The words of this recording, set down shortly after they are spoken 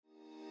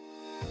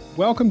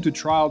Welcome to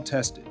Trial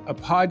Tested, a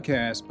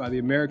podcast by the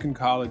American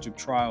College of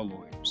Trial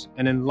Lawyers,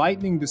 an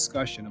enlightening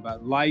discussion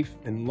about life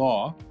and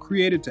law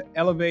created to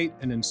elevate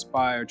and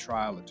inspire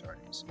trial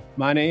attorneys.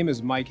 My name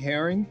is Mike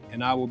Herring,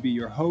 and I will be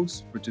your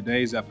host for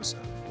today's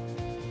episode.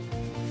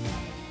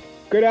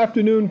 Good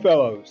afternoon,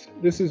 fellows.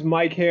 This is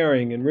Mike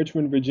Herring in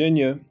Richmond,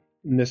 Virginia.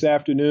 And this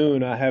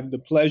afternoon, I have the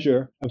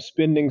pleasure of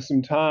spending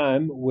some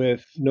time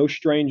with no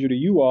stranger to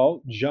you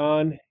all,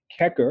 John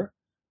Kecker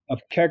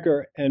of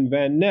Kecker and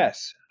Van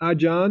Ness. Hi,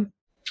 John.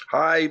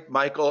 Hi,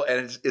 Michael.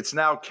 And it's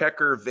now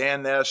Kecker,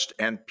 Van Ness,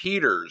 and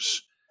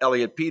Peters.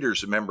 Elliot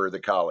Peters, a member of the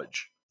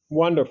college.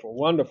 Wonderful,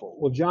 wonderful.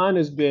 Well, John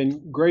has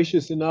been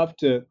gracious enough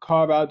to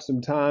carve out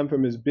some time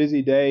from his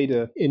busy day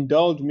to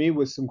indulge me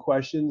with some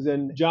questions.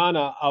 And John,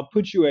 I'll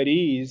put you at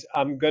ease.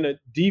 I'm going to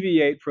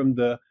deviate from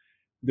the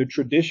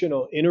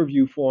traditional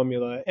interview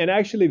formula and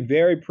actually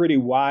vary pretty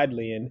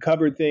widely and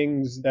cover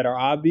things that are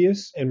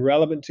obvious and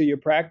relevant to your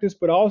practice,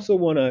 but also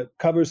want to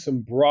cover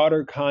some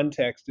broader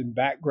context and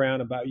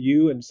background about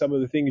you and some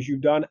of the things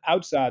you've done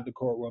outside the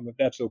courtroom, if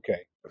that's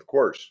okay. Of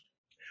course.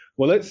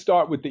 Well, let's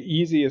start with the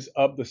easiest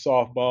of the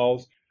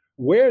softballs.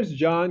 Where's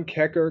John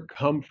Kecker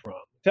come from?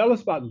 Tell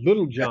us about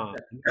Little John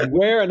and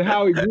where and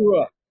how he grew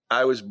up.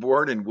 I was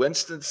born in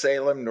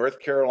Winston-Salem, North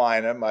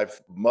Carolina. My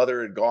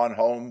mother had gone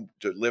home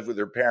to live with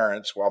her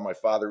parents while my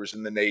father was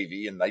in the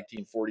Navy in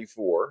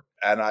 1944.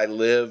 And I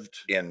lived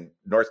in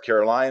North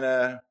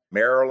Carolina,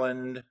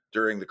 Maryland.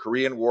 During the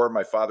Korean War,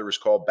 my father was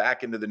called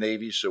back into the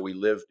Navy, so he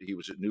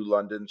was at New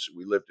London, so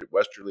we lived at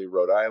Westerly,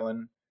 Rhode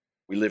Island.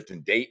 We lived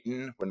in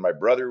Dayton when my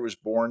brother was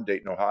born,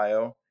 Dayton,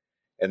 Ohio,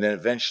 and then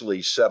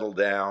eventually settled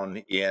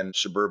down in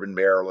suburban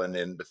Maryland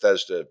in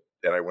Bethesda.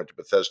 And I went to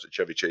Bethesda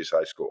Chevy Chase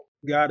High School.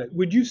 Got it.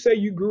 Would you say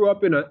you grew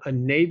up in a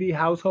Navy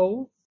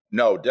household?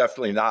 No,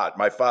 definitely not.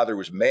 My father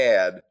was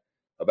mad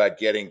about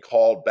getting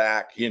called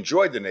back. He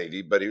enjoyed the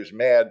Navy, but he was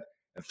mad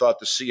and thought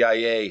the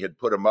CIA had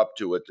put him up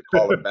to it to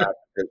call him back.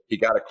 He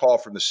got a call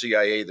from the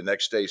CIA the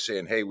next day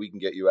saying, hey, we can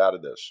get you out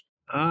of this.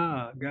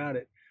 Ah, got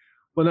it.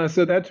 Well, now,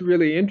 so that's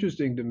really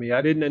interesting to me.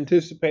 I didn't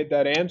anticipate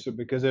that answer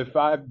because if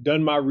I've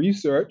done my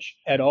research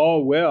at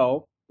all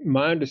well,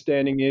 my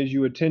understanding is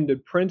you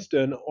attended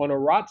Princeton on a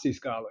ROTC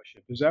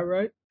scholarship. Is that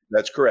right?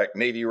 That's correct.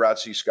 Navy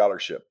ROTC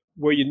scholarship.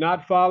 Were you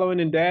not following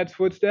in Dad's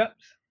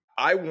footsteps?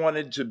 I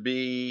wanted to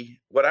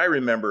be, what I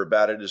remember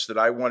about it is that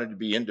I wanted to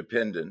be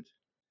independent.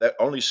 That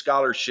only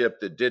scholarship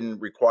that didn't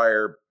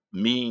require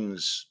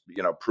means,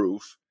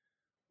 proof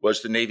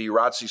was the Navy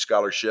ROTC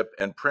scholarship.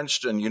 And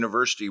Princeton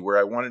University, where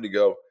I wanted to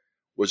go,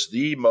 was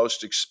the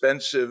most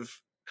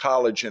expensive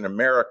college in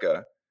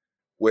America,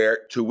 where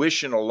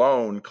tuition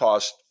alone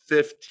cost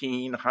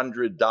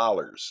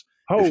 $1,500,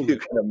 if you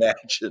can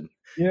imagine.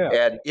 Yeah.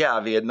 And we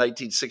had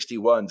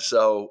 1961.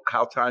 So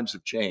how times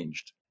have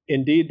changed.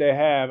 Indeed, they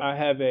have. I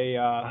have a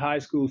high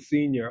school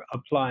senior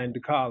applying to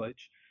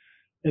college,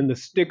 and the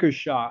sticker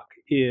shock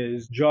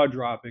is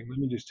jaw-dropping, let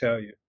me just tell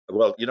you.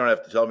 Well, you don't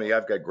have to tell me.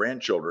 I've got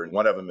grandchildren,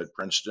 one of them at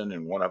Princeton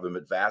and one of them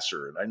at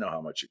Vassar, and I know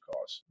how much it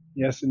costs.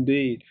 Yes,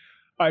 indeed.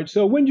 All right,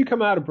 so when did you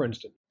come out of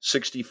Princeton?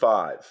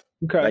 65.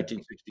 Okay.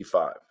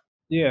 1965.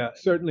 Yeah,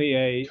 certainly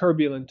a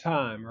turbulent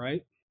time,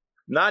 right?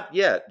 Not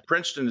yet.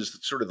 Princeton is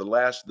sort of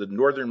the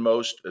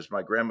northernmost, as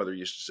my grandmother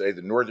used to say,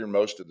 the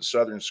northernmost of the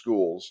southern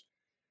schools.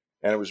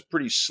 And it was a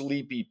pretty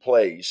sleepy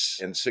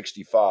place in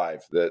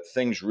 65 that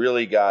things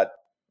really got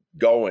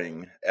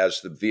going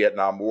as the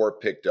Vietnam War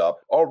picked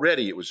up.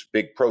 Already it was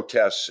big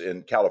protests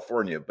in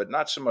California, but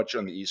not so much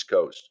on the East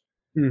Coast.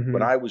 Mm-hmm.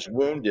 When I was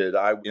wounded,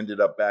 I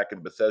ended up back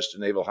in Bethesda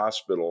Naval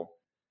Hospital,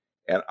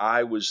 and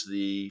I was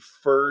the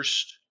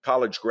first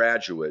college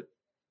graduate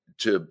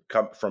to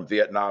come from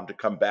Vietnam to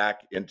come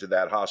back into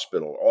that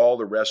hospital. All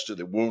the rest of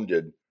the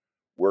wounded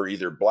were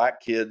either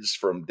black kids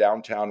from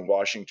downtown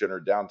Washington or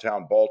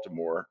downtown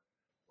Baltimore,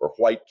 or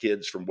white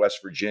kids from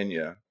West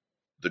Virginia.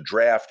 The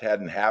draft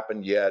hadn't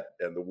happened yet,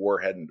 and the war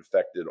hadn't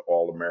affected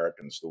all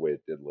Americans the way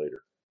it did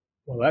later.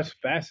 Well, that's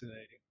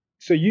fascinating.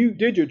 So you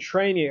did your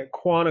training at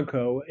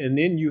Quantico, and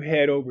then you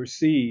head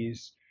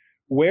overseas.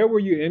 Where were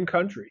you in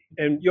country?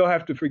 And you'll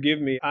have to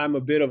forgive me. I'm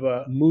a bit of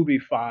a movie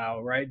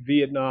file, right?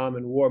 Vietnam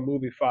and war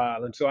movie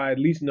file. And so I at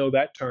least know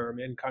that term,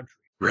 in country.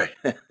 Right.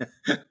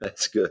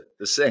 That's good.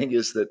 The saying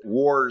is that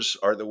wars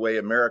are the way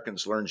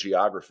Americans learn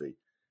geography.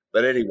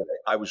 But anyway,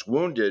 I was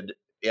wounded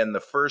in the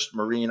first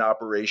Marine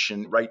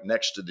operation right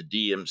next to the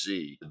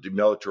DMZ, the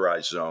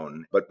demilitarized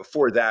zone. But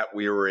before that,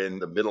 we were in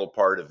the middle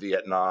part of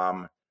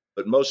Vietnam.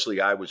 But mostly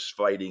I was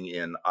fighting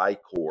in I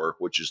Corps,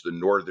 which is the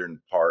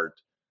northern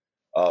part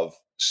of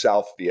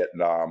South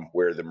Vietnam,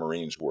 where the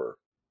Marines were.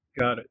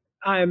 Got it.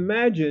 I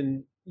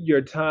imagine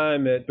your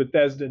time at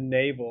Bethesda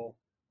Naval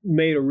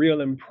made a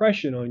real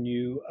impression on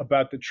you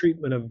about the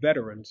treatment of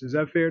veterans. Is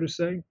that fair to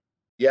say?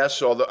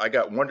 Yes, although I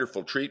got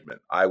wonderful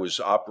treatment. I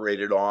was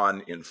operated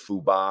on in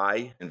Phu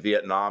Bai in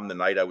Vietnam the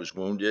night I was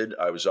wounded.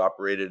 I was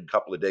operated a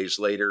couple of days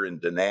later in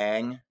Da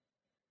Nang.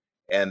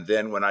 And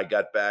then when I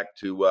got back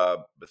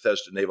to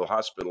Bethesda Naval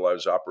Hospital, I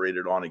was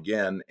operated on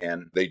again.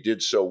 And they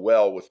did so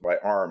well with my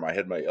arm. I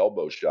had my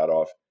elbow shot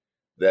off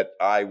that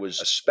I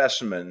was a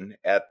specimen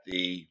at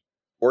the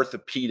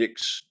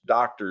orthopedics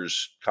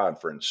doctors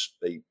conference.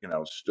 They,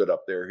 stood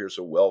up there. Here's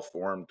a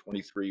well-formed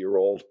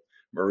 23-year-old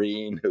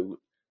Marine who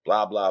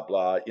blah, blah,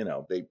 blah.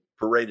 They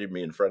paraded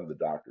me in front of the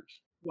doctors.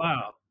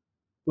 Wow.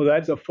 Well,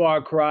 that's a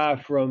far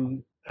cry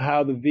from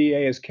how the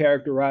VA is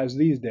characterized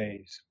these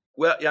days.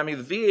 Well, yeah, I mean,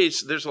 the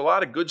VA's, there's a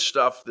lot of good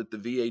stuff that the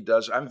VA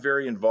does. I'm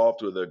very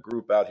involved with a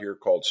group out here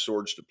called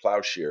Swords to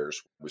Plowshares.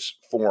 It was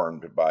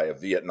formed by a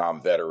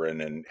Vietnam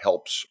veteran and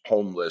helps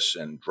homeless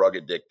and drug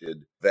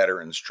addicted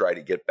veterans try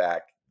to get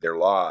back their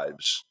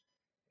lives.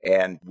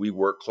 And we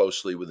work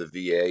closely with the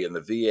VA, and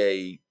the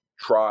VA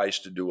tries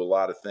to do a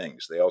lot of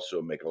things. They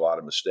also make a lot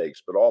of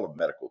mistakes, but all of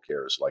medical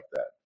care is like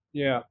that.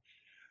 Yeah.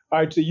 All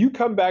right. So you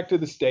come back to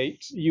the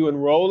States, you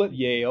enroll at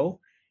Yale,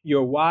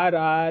 you're wide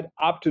eyed,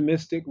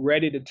 optimistic,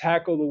 ready to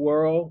tackle the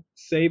world,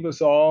 save us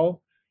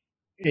all,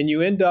 and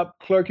you end up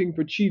clerking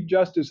for Chief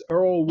Justice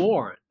Earl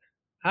Warren.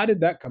 How did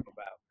that come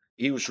about?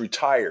 He was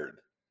retired.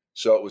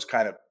 So it was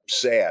kind of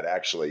sad,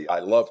 actually. I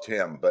loved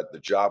him, but the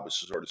job was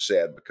sort of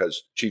sad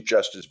because Chief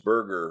Justice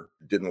Burger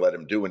didn't let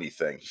him do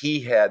anything. He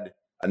had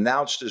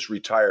announced his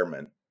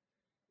retirement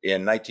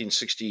in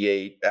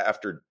 1968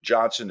 after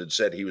Johnson had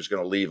said he was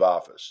going to leave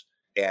office.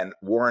 And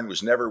Warren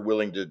was never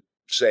willing to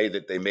say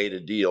that they made a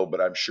deal, but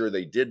I'm sure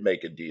they did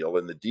make a deal.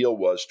 And the deal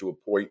was to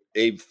appoint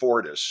Abe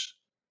Fortas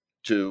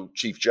to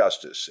Chief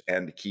Justice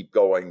and to keep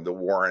going the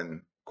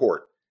Warren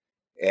court.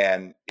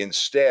 And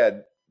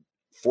instead,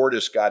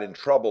 Fortas got in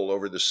trouble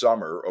over the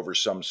summer over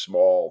some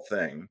small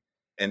thing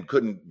and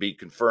couldn't be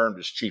confirmed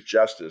as Chief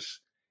Justice.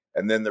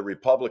 And then the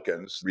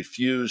Republicans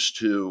refused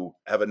to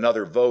have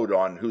another vote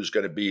on who's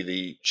going to be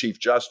the Chief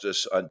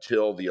Justice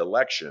until the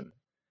election.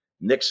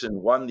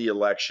 Nixon won the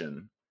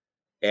election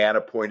and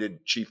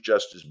appointed Chief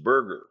Justice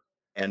Burger.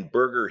 And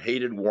Burger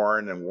hated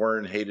Warren and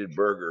Warren hated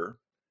Burger.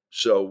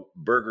 So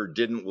Burger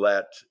didn't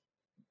let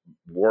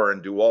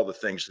Warren do all the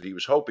things that he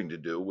was hoping to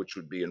do, which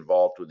would be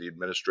involved with the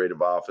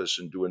administrative office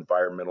and do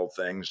environmental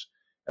things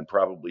and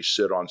probably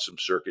sit on some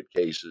circuit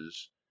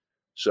cases.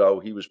 So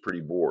he was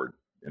pretty bored.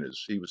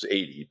 He was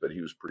 80, but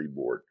he was pretty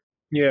bored.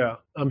 Yeah,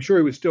 I'm sure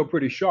he was still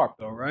pretty sharp,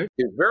 though, right?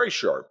 He was very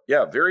sharp.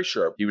 Yeah, very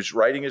sharp. He was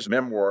writing his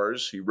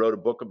memoirs. He wrote a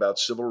book about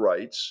civil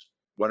rights.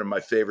 One of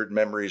my favorite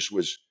memories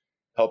was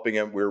helping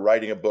him. We were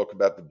writing a book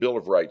about the Bill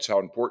of Rights, how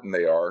important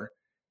they are.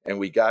 And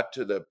we got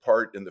to the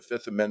part in the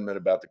Fifth Amendment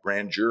about the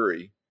grand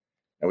jury,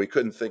 and we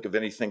couldn't think of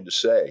anything to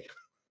say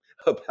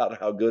about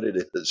how good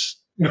it is,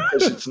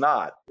 because it's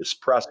not. It's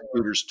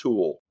prosecutor's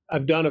tool.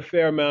 I've done a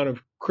fair amount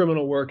of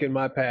criminal work in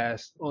my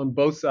past on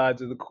both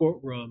sides of the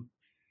courtroom.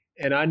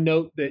 And I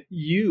note that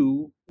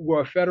you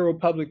were a federal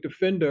public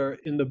defender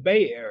in the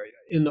Bay Area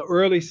in the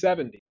early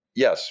 70s.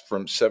 Yes,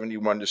 from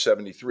 71 to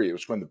 73. It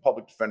was when the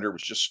public defender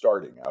was just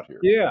starting out here.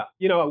 Yeah.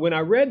 When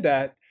I read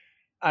that,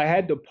 I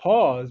had to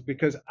pause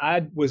because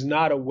I was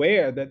not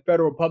aware that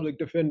federal public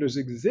defenders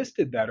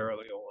existed that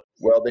early on.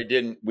 Well, they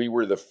didn't. We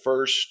were the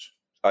first,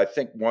 I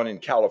think, one in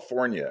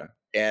California.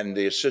 And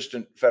the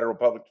assistant federal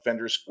public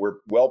defenders were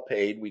well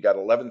paid. We got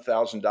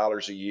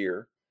 $11,000 a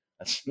year.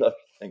 That's another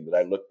thing that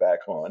I look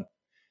back on.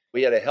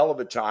 We had a hell of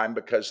a time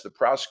because the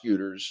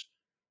prosecutors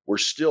were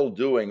still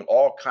doing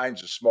all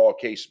kinds of small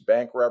cases,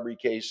 bank robbery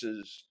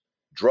cases,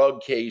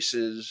 drug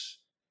cases.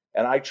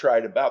 And I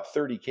tried about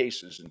 30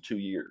 cases in 2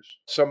 years.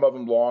 Some of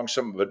them long,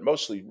 but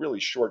mostly really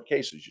short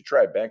cases. You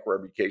try a bank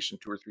robbery case in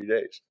 2 or 3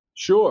 days.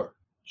 Sure.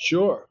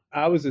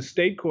 I was a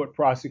state court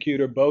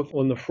prosecutor, both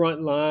on the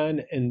front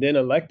line and then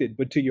elected.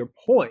 But to your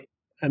point,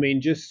 I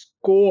mean, just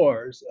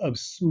scores of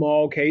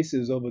small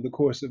cases over the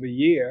course of a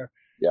year.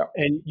 Yeah.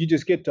 And you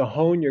just get to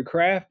hone your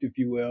craft, if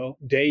you will,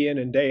 day in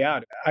and day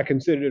out. I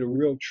considered it a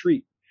real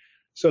treat.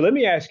 So let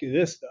me ask you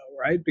this, though,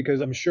 right?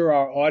 Because I'm sure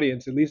our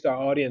audience, at least our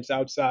audience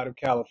outside of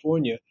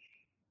California,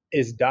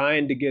 is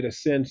dying to get a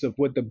sense of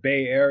what the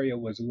Bay Area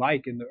was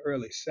like in the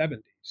early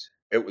 70s.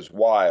 It was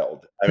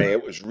wild. I mean,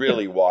 it was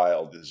really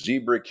wild. The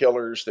zebra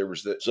killers, there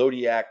was the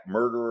Zodiac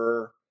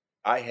murderer.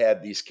 I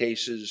had these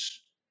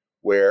cases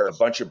where a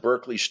bunch of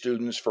Berkeley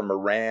students from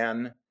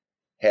Iran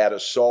had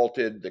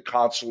assaulted the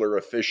consular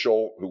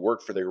official who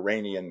worked for the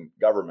Iranian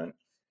government.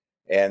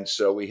 And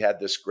so we had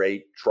this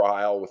great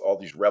trial with all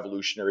these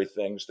revolutionary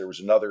things. There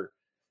was another,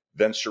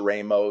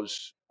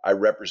 Venceremos. I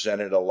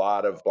represented a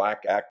lot of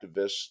Black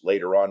activists,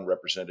 later on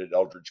represented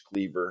Eldridge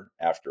Cleaver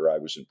after I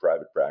was in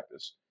private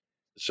practice.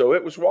 So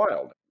it was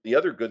wild. The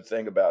other good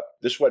thing about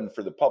this wasn't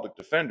for the public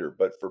defender,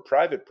 but for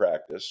private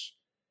practice,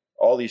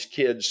 all these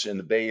kids in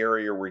the Bay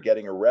Area were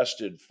getting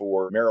arrested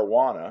for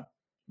marijuana,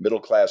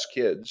 middle-class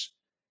kids,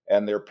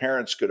 and their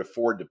parents could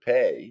afford to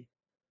pay.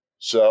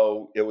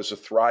 So it was a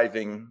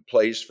thriving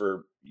place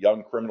for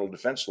young criminal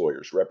defense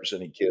lawyers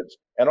representing kids,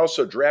 and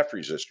also draft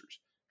resistors.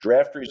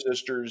 Draft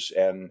resistors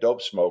and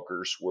dope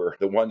smokers were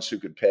the ones who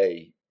could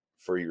pay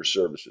for your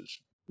services.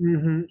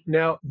 Mm-hmm.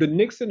 Now, the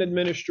Nixon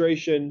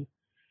administration,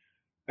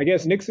 I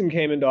guess Nixon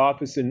came into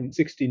office in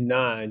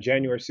 69,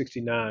 January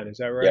 69, is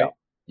that right? Yeah.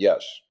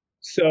 Yes.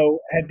 So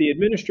had the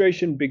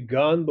administration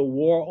begun the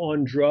war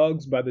on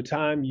drugs by the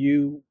time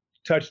you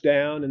touched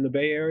down in the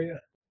Bay Area?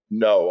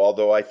 No,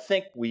 although I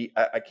think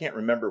I can't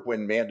remember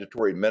when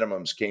mandatory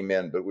minimums came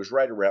in, but it was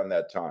right around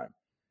that time.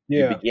 You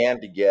Yeah, began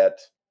to get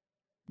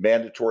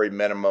mandatory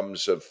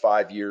minimums of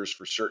 5 years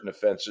for certain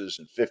offenses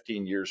and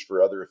 15 years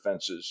for other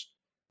offenses.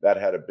 That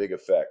had a big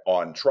effect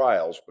on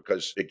trials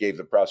because it gave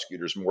the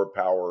prosecutors more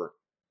power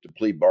to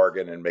plea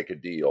bargain and make a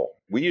deal.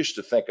 We used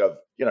to think of,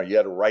 you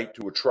had a right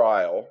to a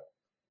trial,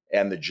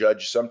 and the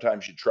judge,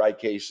 sometimes you try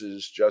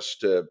cases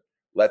just to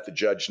let the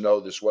judge know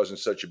this wasn't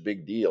such a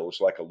big deal.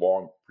 It's like a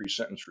long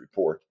pre-sentence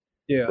report,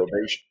 yeah,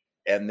 probation.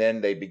 And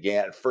then they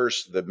began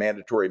first the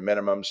mandatory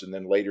minimums, and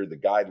then later the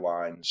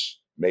guidelines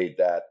made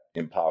that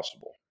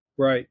impossible.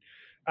 right.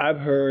 I've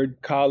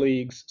heard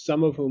colleagues,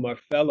 some of whom are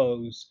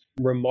fellows,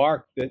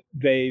 remark that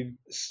they've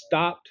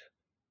stopped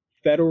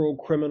federal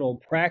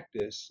criminal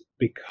practice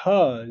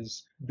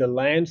because the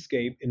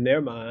landscape in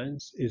their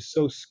minds is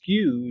so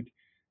skewed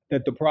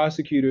that the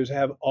prosecutors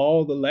have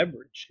all the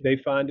leverage. They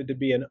find it to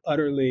be an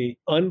utterly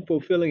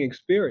unfulfilling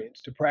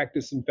experience to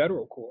practice in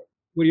federal court.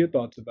 What are your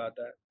thoughts about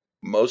that?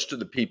 Most of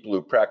the people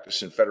who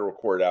practice in federal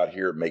court out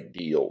here make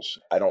deals.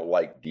 I don't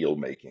like deal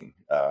making.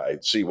 I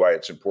see why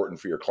it's important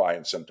for your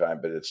clients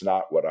sometimes, but it's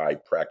not what I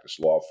practice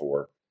law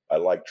for. I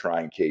like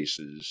trying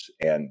cases,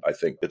 and I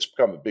think it's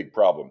become a big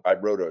problem. I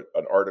wrote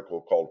an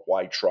article called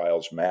Why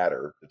Trials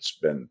Matter. It's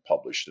been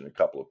published in a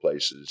couple of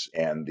places.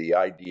 And the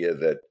idea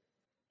that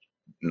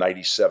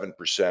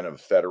 97%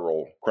 of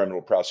federal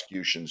criminal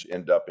prosecutions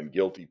end up in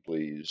guilty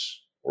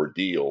pleas or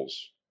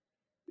deals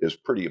is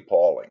pretty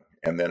appalling.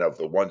 And then of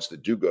the ones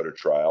that do go to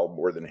trial,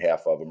 more than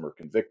half of them are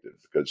convicted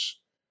because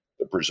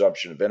the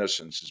presumption of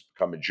innocence has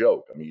become a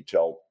joke. I mean, you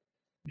tell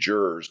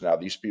jurors, now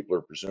these people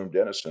are presumed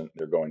innocent.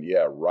 They're going,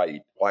 yeah,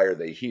 right. Why are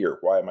they here?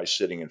 Why am I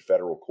sitting in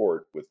federal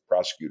court with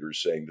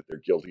prosecutors saying that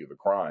they're guilty of a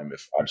crime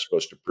if I'm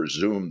supposed to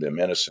presume them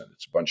innocent?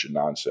 It's a bunch of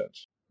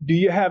nonsense. Do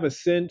you have a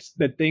sense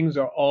that things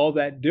are all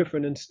that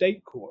different in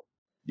state court?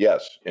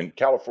 Yes, in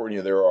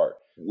California, there are.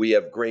 We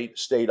have great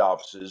state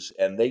offices,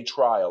 and they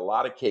try a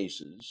lot of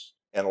cases,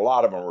 and a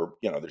lot of them are,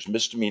 there's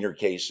misdemeanor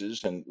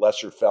cases and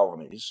lesser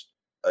felonies.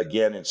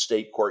 Again, in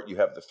state court, you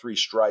have the three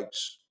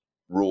strikes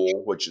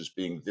rule, which is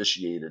being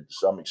vitiated to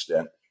some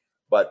extent.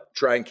 But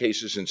trying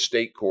cases in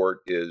state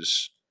court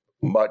is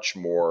much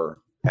more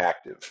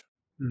active.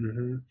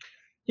 hmm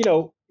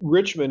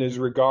Richmond is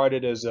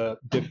regarded as a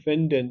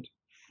defendant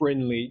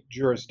friendly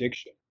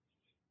jurisdiction,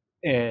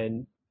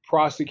 and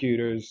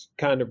prosecutors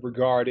kind of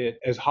regard it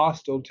as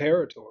hostile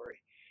territory.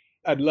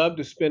 I'd love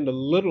to spend a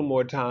little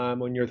more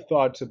time on your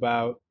thoughts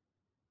about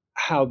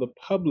how the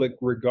public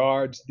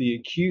regards the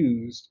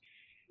accused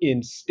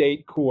in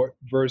state court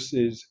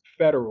versus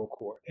federal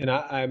court. And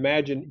I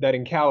imagine that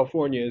in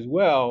California as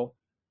well,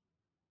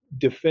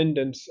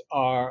 defendants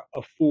are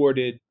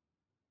afforded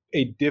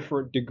a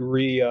different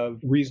degree of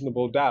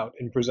reasonable doubt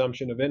and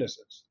presumption of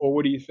innocence. Or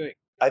what do you think?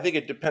 I think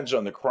it depends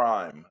on the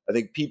crime. I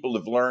think people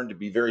have learned to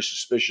be very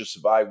suspicious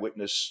of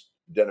eyewitness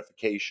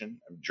identification.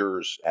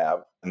 Jurors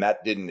have, and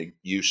that didn't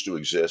used to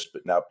exist,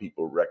 but now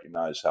people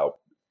recognize how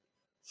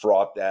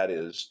fraught that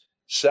is.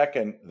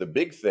 Second, the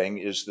big thing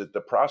is that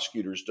the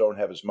prosecutors don't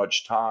have as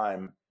much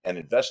time and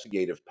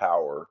investigative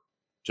power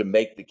to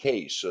make the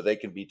case, so they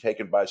can be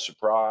taken by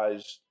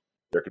surprise.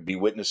 There could be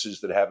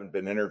witnesses that haven't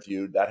been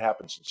interviewed. That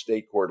happens in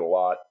state court a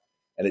lot.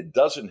 And it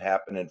doesn't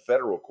happen in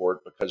federal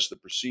court because the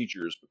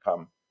procedure has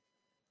become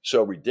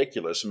so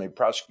ridiculous. I mean,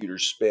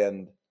 prosecutors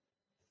spend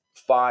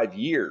 5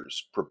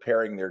 years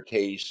preparing their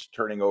case,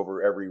 turning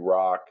over every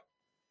rock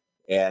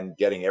and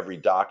getting every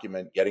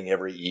document, getting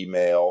every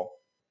email.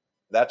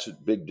 That's a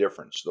big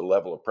difference, the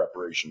level of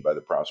preparation by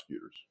the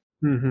prosecutors.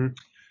 hmm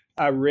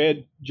I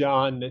read,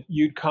 John, that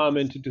you'd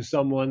commented to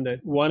someone that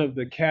one of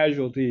the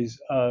casualties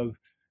of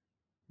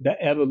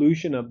the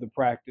evolution of the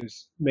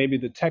practice, maybe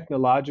the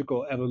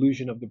technological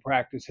evolution of the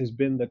practice, has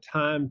been the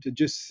time to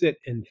just sit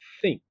and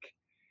think.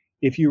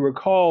 If you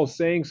recall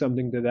saying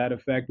something to that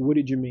effect, what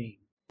did you mean?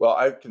 Well,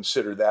 I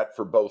consider that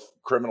for both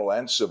criminal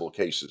and civil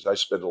cases. I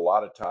spend a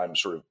lot of time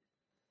sort of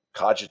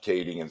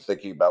cogitating and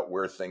thinking about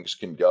where things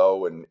can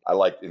go. And I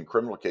like in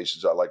criminal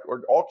cases,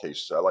 or all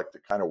cases, I like to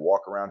kind of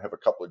walk around, have a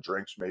couple of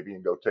drinks maybe,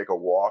 and go take a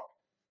walk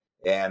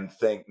and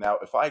think, now,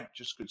 if I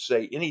just could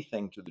say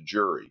anything to the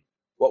jury,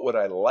 what would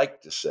I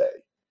like to say?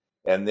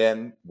 And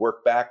then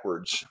work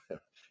backwards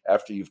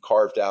after you've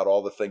carved out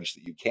all the things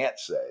that you can't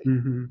say.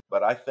 hmm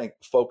But I think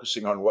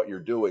focusing on what you're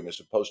doing as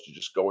opposed to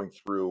just going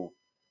through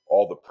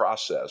all the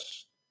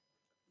process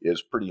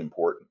is pretty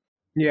important.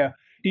 Yeah.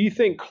 Do you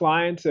think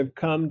clients have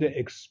come to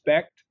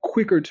expect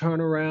quicker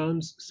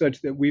turnarounds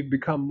such that we've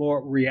become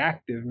more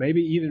reactive,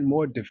 maybe even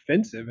more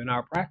defensive in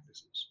our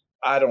practices?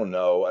 I don't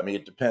know. I mean,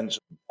 it depends.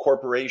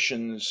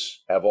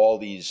 Corporations have all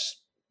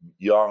these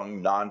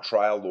young non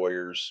trial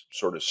lawyers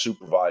sort of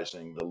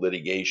supervising the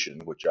litigation,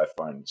 which I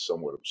find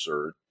somewhat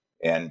absurd.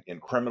 And in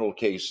criminal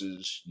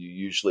cases, you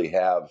usually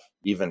have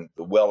even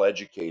the well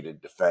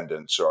educated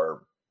defendants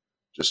are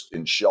just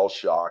in shell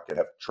shock and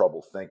have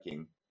trouble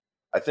thinking.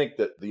 I think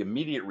that the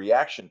immediate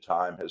reaction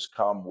time has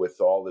come with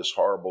all this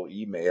horrible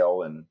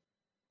email and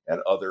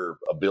and other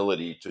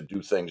ability to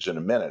do things in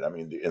a minute. I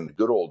mean, in the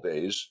good old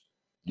days,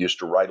 you used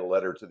to write a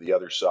letter to the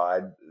other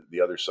side.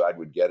 The other side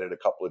would get it a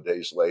couple of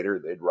days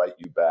later. They'd write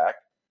you back.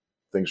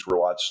 Things were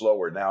a lot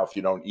slower. Now, if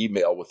you don't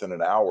email within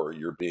an hour,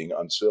 you're being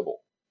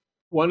uncivil.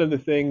 One of the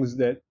things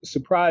that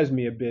surprised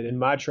me a bit in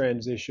my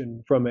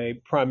transition from a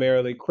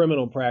primarily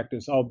criminal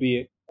practice,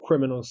 albeit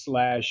criminal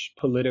slash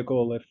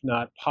political, if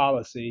not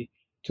policy,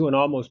 to an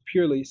almost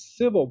purely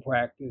civil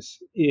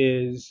practice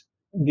is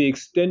the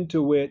extent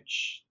to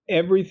which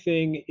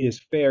everything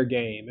is fair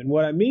game. And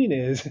what I mean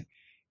is,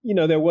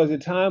 there was a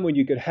time when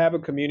you could have a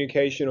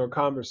communication or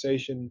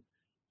conversation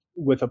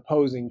with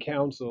opposing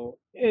counsel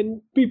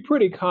and be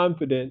pretty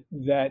confident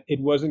that it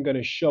wasn't going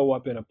to show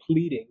up in a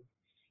pleading.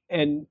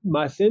 And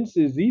my sense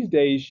is these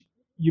days,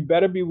 you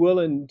better be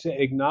willing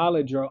to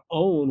acknowledge or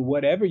own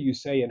whatever you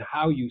say and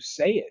how you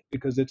say it,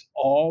 because it's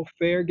all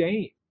fair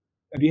game.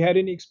 Have you had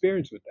any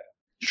experience with that?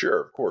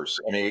 Sure, of course.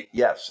 I mean,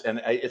 yes. And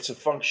it's a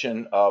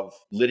function of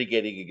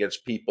litigating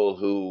against people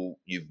who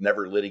you've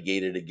never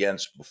litigated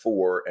against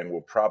before and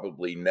will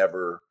probably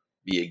never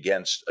be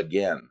against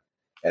again,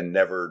 and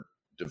never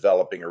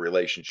developing a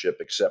relationship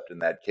except in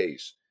that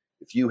case.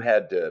 If you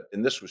had to,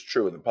 and this was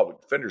true in the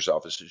public defender's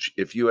office,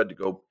 if you had to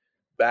go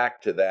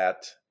back to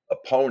that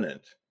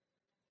opponent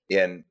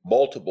in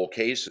multiple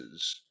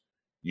cases,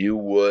 you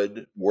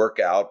would work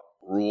out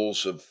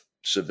rules of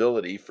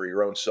civility for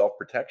your own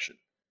self-protection.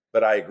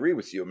 But I agree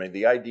with you. I mean,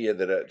 the idea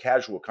that a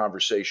casual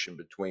conversation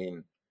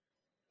between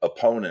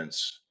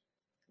opponents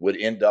would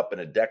end up in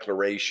a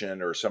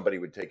declaration or somebody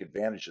would take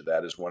advantage of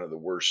that is one of the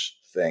worst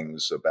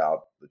things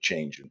about the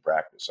change in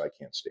practice. I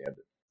can't stand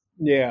it.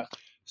 Yeah.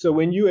 So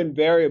when you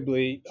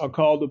invariably are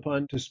called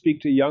upon to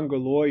speak to younger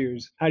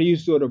lawyers, how do you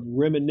sort of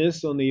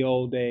reminisce on the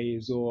old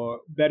days, or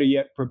better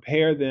yet,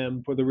 prepare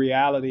them for the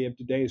reality of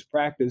today's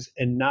practice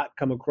and not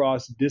come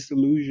across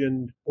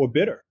disillusioned or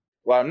bitter?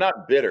 Well, I'm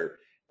not bitter.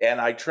 And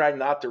I try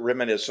not to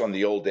reminisce on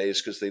the old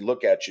days because they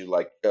look at you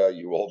like,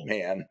 you old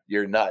man,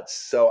 you're nuts.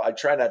 So I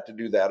try not to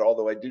do that,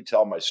 although I do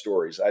tell my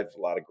stories. I have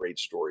a lot of great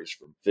stories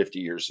from 50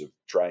 years of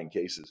trying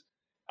cases.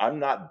 I'm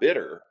not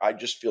bitter. I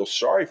just feel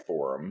sorry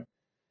for them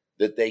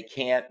that they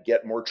can't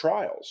get more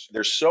trials.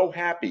 They're so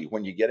happy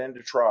when you get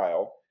into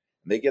trial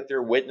and they get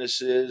their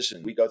witnesses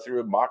and we go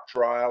through a mock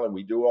trial and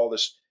we do all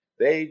this.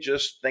 They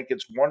just think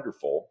it's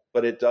wonderful,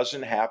 but it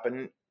doesn't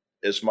happen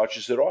as much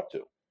as it ought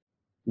to.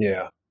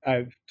 Yeah.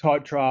 I've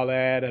taught trial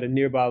ad at a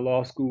nearby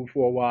law school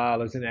for a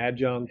while as an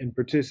adjunct and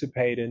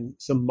participate in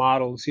some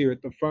models here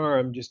at the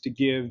firm just to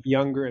give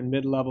younger and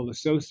mid-level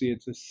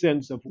associates a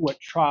sense of what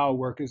trial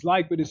work is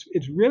like. But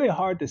it's really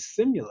hard to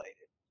simulate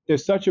it.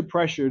 There's such a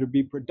pressure to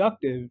be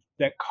productive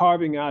that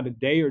carving out a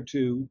day or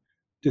two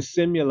to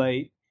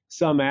simulate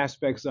some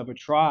aspects of a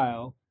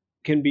trial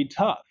can be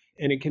tough.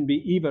 And it can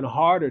be even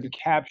harder to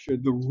capture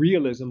the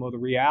realism or the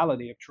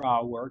reality of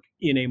trial work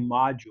in a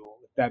module,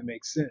 if that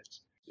makes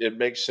sense. It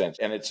makes sense.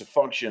 And it's a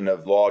function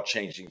of law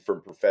changing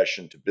from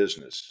profession to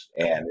business.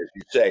 And as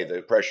you say,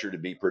 the pressure to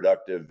be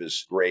productive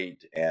is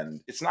great. And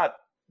it's not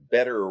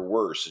better or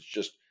worse. It's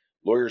just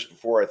lawyers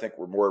before, I think,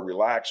 were more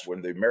relaxed.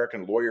 When the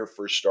American Lawyer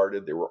first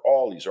started, there were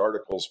all these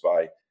articles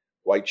by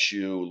white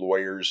shoe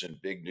lawyers in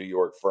big New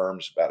York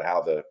firms about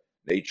how the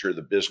nature of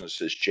the business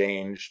has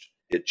changed.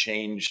 It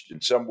changed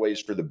in some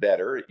ways for the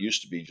better. It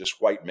used to be just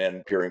white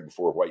men appearing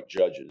before white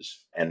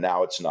judges, and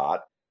now it's not.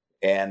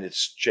 And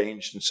it's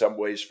changed in some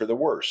ways for the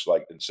worse,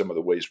 like in some of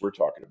the ways we're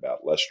talking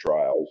about, less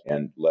trials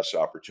and less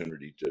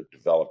opportunity to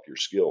develop your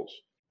skills.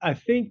 I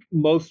think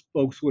most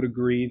folks would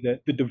agree that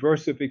the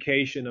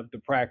diversification of the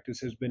practice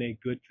has been a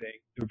good thing.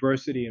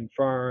 Diversity in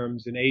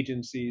firms and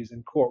agencies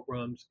and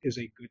courtrooms is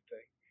a good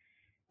thing.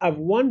 I've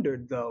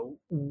wondered, though,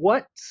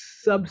 what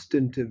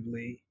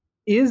substantively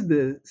is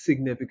the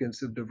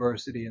significance of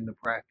diversity in the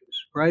practice,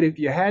 right? If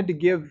you had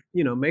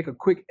to make a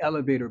quick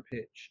elevator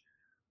pitch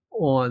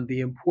on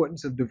the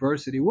importance of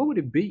diversity, what would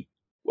it be?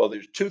 Well,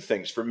 there's two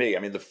things for me. I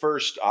mean, the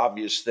first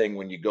obvious thing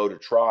when you go to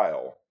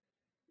trial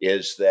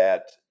is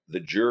that the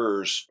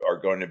jurors are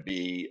going to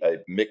be a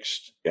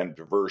mixed and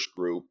diverse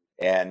group,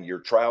 and your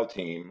trial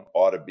team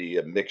ought to be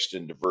a mixed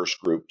and diverse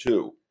group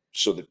too,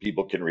 so that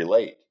people can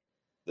relate.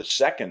 The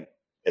second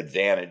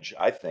advantage,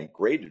 I think,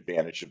 great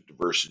advantage of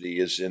diversity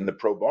is in the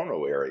pro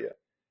bono area.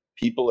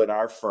 People in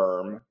our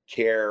firm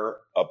care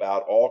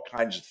about all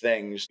kinds of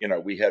things.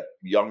 We had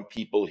young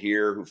people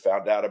here who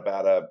found out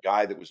about a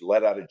guy that was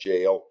let out of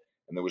jail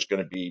and that was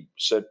going to be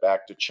sent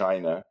back to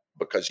China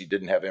because he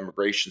didn't have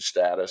immigration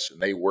status, and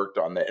they worked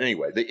on that.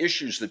 Anyway, the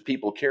issues that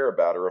people care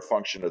about are a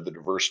function of the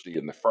diversity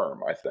in the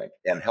firm, I think,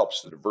 and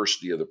helps the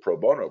diversity of the pro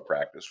bono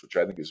practice, which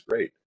I think is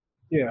great.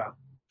 Yeah.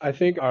 I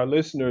think our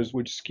listeners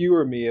would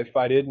skewer me if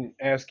I didn't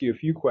ask you a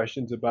few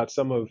questions about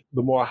some of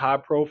the more high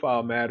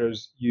profile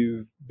matters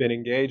you've been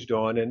engaged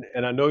on.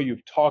 And I know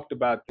you've talked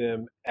about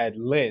them at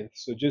length,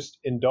 so just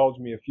indulge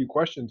me a few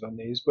questions on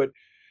these. But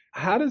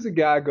how does a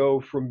guy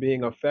go from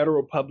being a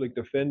federal public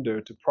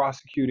defender to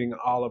prosecuting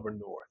Oliver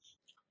North?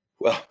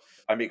 Well,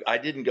 I mean, I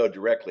didn't go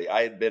directly.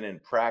 I had been in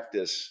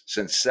practice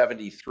since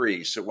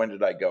 73. So when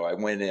did I go? I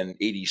went in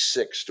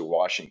 86 to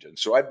Washington.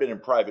 So I'd been in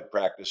private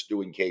practice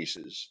doing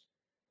cases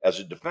as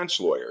a defense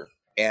lawyer.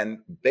 And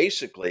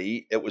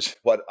basically, it was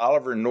what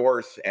Oliver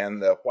North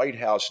and the White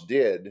House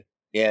did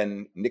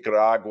in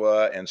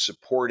Nicaragua and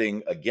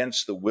supporting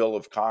against the will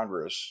of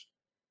Congress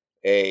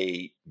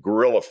a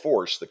guerrilla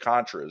force, the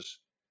Contras,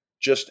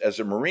 just as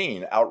a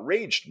Marine,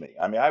 outraged me.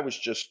 I mean, I was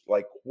just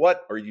like,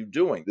 what are you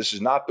doing? This is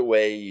not the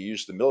way you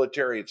use the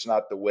military. It's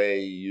not the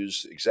way you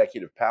use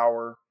executive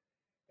power.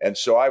 And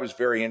so I was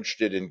very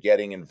interested in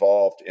getting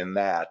involved in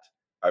that.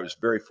 I was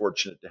very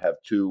fortunate to have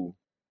two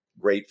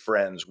great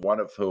friends, one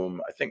of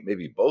whom, I think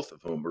maybe both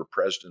of whom, were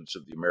presidents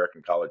of the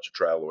American College of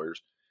Trial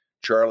Lawyers.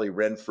 Charlie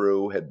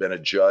Renfrew had been a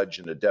judge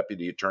and a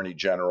deputy attorney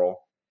general,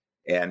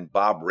 and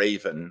Bob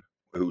Raven,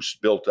 who's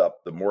built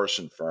up the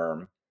Morrison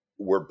firm,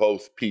 were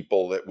both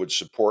people that would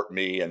support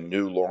me and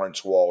knew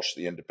Lawrence Walsh,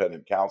 the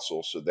independent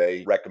counsel. So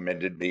they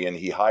recommended me and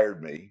he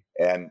hired me.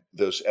 And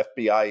those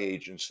FBI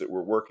agents that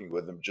were working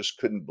with him just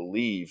couldn't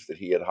believe that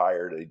he had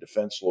hired a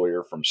defense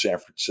lawyer from San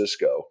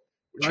Francisco,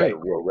 which had a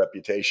Right. real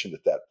reputation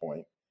at that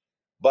point.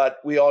 But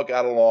we all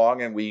got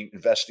along and we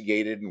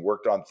investigated and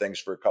worked on things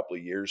for a couple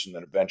of years. And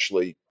then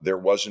eventually there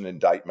was an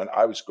indictment.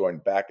 I was going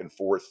back and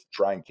forth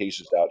trying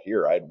cases out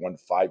here. I had one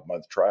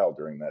 5-month trial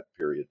during that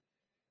period.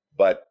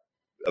 But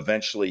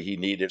eventually he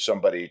needed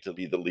somebody to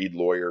be the lead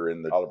lawyer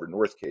in the Oliver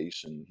North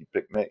case, and he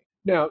picked me.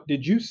 Now,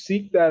 did you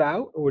seek that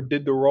out or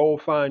did the role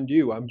find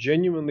you? I'm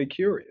genuinely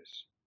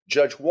curious.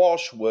 Judge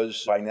Walsh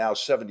was by now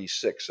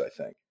 76, I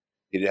think.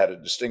 He had a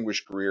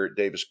distinguished career at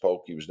Davis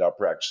Polk. He was now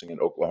practicing in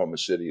Oklahoma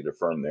City at a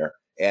firm there.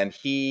 And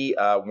he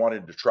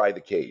wanted to try the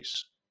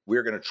case. We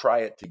were going to try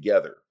it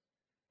together.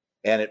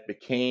 And it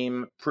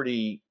became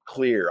pretty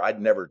clear.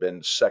 I'd never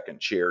been second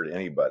chair to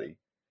anybody.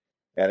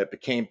 And it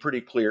became pretty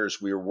clear as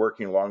we were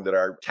working along that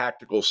our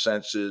tactical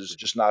senses were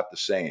just not the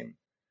same.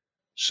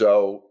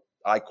 So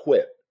I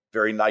quit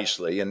very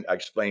nicely. And I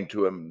explained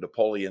to him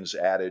Napoleon's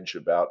adage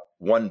about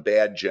one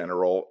bad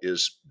general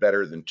is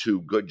better than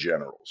two good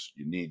generals.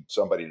 You need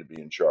somebody to be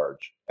in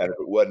charge. And if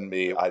it wasn't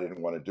me, I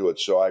didn't want to do it.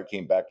 So I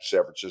came back to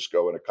San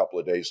Francisco. And a couple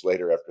of days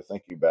later, after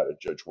thinking about it,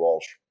 Judge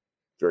Walsh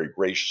very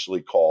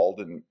graciously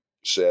called and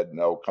said,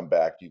 no, come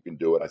back. You can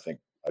do it. I think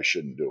I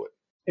shouldn't do it.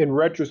 In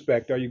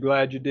retrospect, are you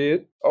glad you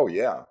did? Oh,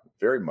 yeah,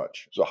 very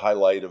much. It's a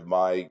highlight of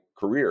my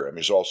career. I mean,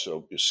 it's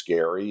also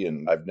scary,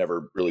 and I've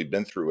never really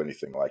been through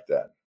anything like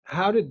that.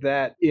 How did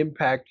that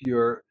impact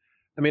your?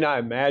 I mean, I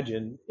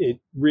imagine it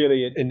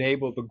really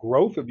enabled the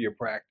growth of your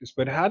practice,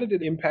 but how did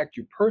it impact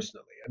you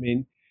personally? I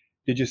mean,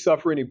 did you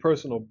suffer any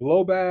personal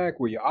blowback?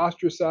 Were you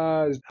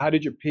ostracized? How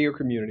did your peer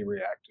community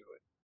react to it?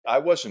 I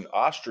wasn't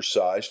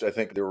ostracized. I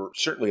think there were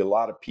certainly a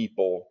lot of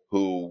people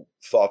who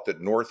thought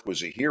that North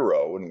was a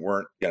hero and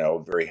weren't,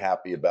 very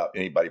happy about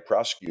anybody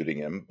prosecuting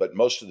him. But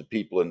most of the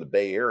people in the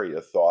Bay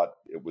Area thought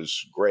it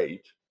was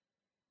great.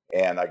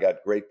 And I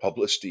got great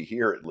publicity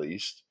here, at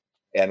least.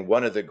 And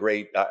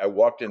I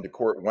walked into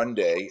court one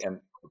day and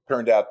it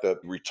turned out the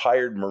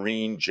retired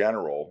Marine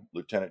general,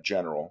 Lieutenant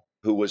General,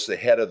 who was the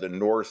head of the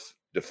North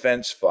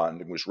Defense Fund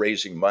and was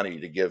raising money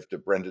to give to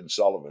Brendan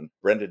Sullivan.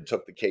 Brendan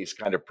took the case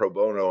kind of pro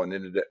bono and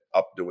ended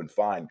up doing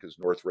fine because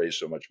North raised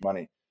so much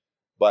money.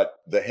 But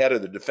the head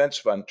of the Defense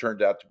Fund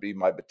turned out to be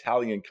my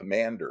battalion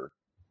commander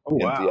Oh,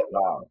 in wow.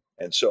 Vietnam.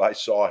 And so I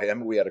saw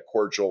him. We had a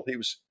cordial, he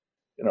was,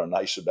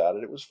 nice about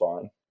it. It was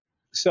fine.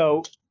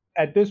 So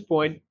at this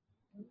point,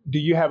 do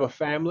you have a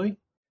family?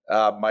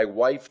 My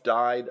wife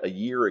died a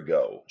year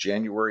ago,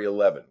 January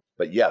 11th.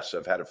 But yes,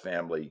 I've had a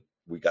family.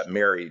 We got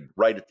married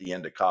right at the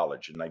end of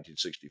college in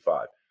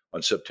 1965,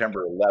 on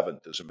September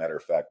 11th, as a matter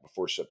of fact,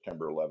 before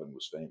September 11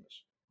 was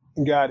famous.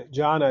 Got it.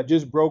 John, I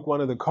just broke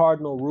one of the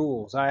cardinal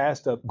rules. I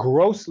asked a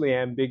grossly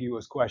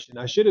ambiguous question.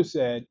 I should have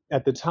said,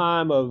 at the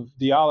time of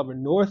the Oliver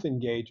North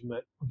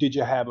engagement, did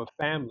you have a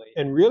family?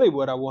 And really,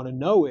 what I want to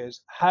know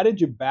is, how did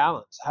you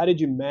balance? How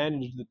did you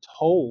manage the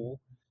toll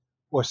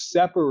or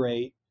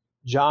separate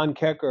John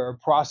Kecker,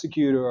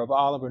 prosecutor of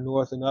Oliver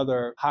North and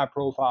other high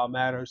profile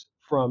matters,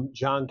 from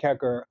John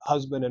Kecker,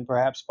 husband and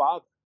perhaps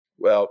father?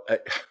 Well,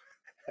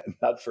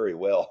 not very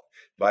well.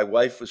 My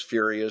wife was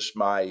furious.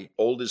 My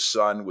oldest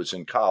son was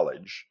in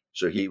college,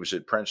 so he was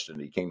at Princeton.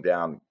 He came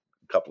down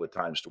a couple of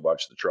times to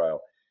watch the trial.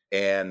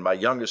 And my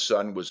youngest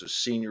son was a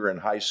senior in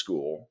high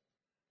school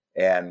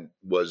and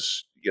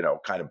was,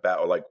 kind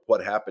of like,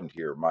 what happened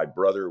here? My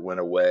brother went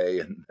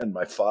away and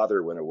my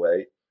father went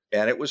away.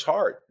 And it was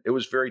hard. It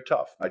was very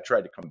tough. I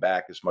tried to come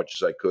back as much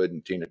as I could.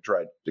 And Tina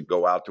tried to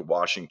go out to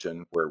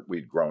Washington where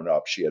we'd grown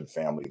up. She had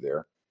family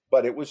there,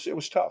 but it was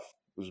tough.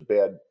 It was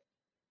bad.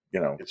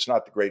 It's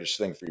not the greatest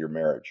thing for your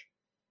marriage.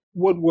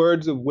 What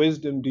words of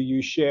wisdom do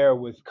you share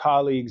with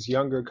colleagues,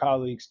 younger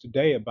colleagues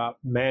today, about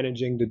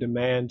managing the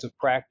demands of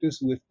practice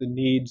with the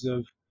needs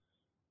of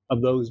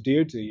those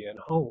dear to you at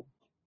home?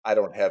 I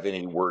don't have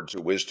any words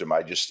of wisdom.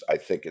 I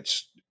think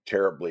it's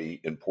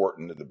terribly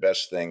important. The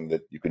best thing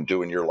that you can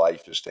do in your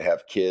life is to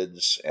have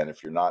kids. And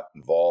if you're not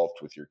involved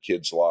with your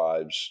kids'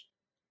 lives,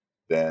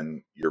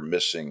 then you're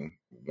missing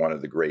one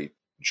of the great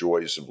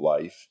joys of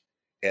life.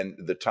 And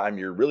the time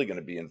you're really going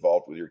to be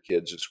involved with your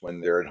kids is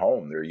when they're at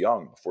home, they're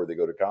young before they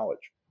go to college.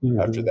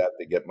 After that,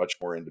 they get much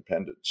more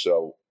independent.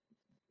 So,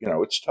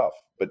 it's tough.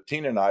 But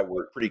Tina and I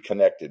were pretty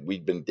connected.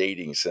 We'd been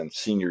dating since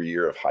senior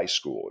year of high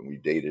school, and we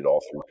dated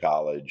all through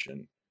college.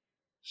 And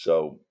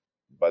so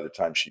by the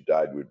time she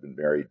died, we'd been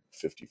married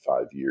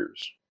 55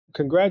 years.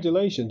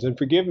 Congratulations. And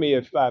forgive me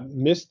if I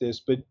missed this,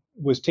 but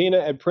was Tina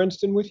at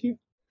Princeton with you?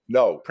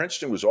 No,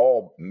 Princeton was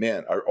all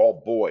men, or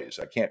all boys.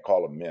 I can't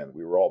call them men.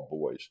 We were all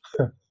boys.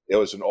 It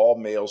was an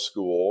all-male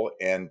school,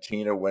 and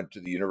Tina went to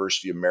the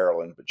University of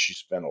Maryland, but she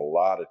spent a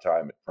lot of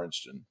time at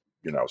Princeton.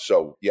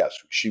 So yes,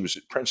 she was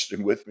at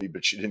Princeton with me,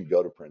 but she didn't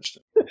go to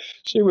Princeton.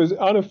 She was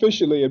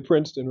unofficially at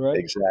Princeton, right?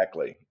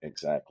 Exactly.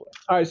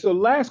 All right, so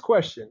last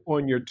question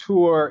on your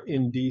tour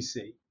in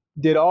DC.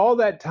 Did all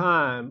that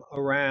time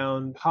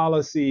around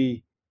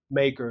policy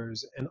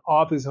makers and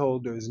office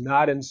holders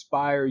not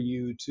inspire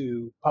you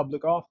to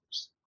public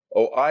office?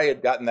 Oh, I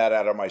had gotten that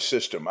out of my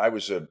system. I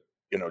was a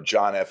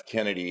John F.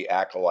 Kennedy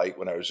acolyte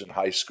when I was in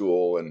high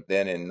school. And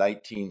then in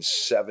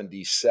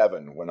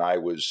 1977, when I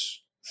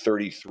was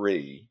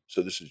 33,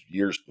 so this is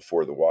years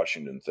before the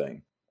Washington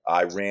thing,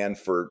 I ran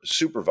for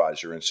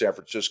supervisor in San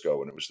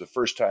Francisco. And it was the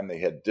first time they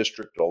had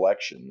district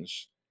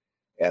elections.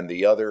 And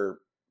the other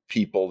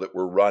people that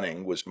were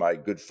running was my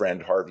good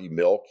friend Harvey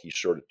Milk. He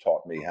sort of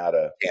taught me how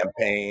to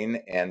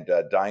campaign. And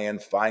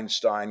Dianne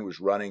Feinstein was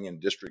running in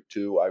District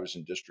 2. I was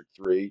in District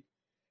 3.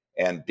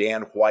 And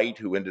Dan White,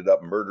 who ended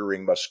up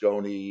murdering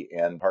Moscone,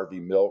 and Harvey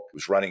Milk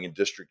was running in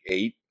District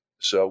 8.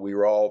 So we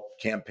were all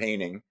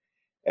campaigning.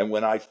 And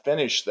when I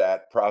finished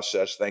that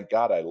process, thank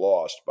God I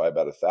lost by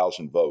about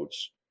 1,000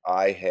 votes.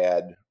 I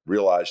had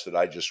realized that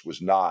I just was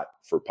not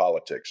for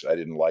politics. I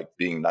didn't like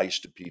being nice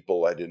to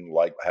people. I didn't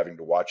like having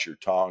to watch your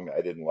tongue.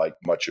 I didn't like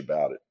much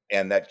about it.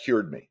 And that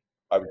cured me.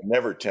 I was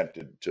never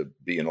tempted to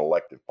be in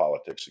elective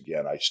politics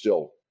again. I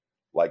still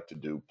like to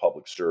do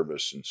public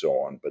service and so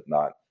on, but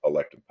not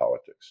elective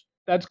politics.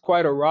 That's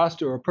quite a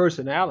roster of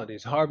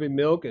personalities. Harvey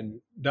Milk and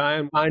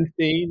Dianne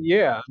Feinstein.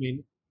 Yeah, I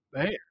mean,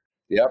 man.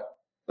 Yep.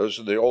 Those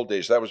are the old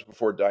days. That was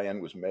before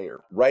Dianne was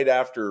mayor. Right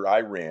after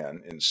I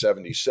ran in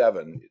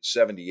 77,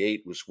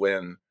 78 was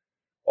when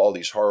all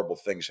these horrible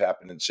things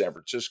happened in San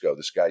Francisco.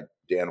 This guy,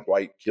 Dan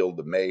White, killed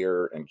the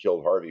mayor and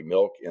killed Harvey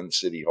Milk in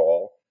City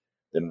Hall.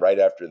 Then right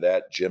after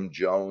that, Jim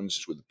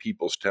Jones with the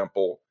People's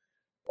Temple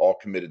all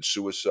committed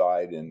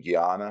suicide in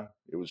Guyana.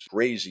 It was a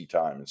crazy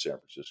time in San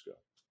Francisco.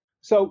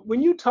 So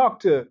when you talk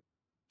to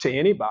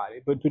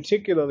anybody, but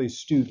particularly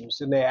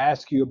students, and they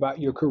ask you about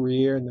your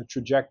career and the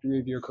trajectory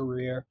of your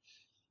career,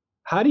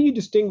 how do you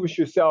distinguish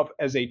yourself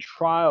as a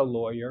trial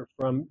lawyer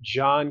from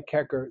John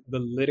Kecker, the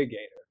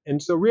litigator?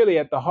 And so really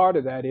at the heart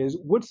of that is,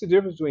 what's the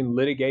difference between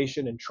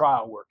litigation and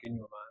trial work in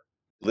your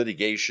mind?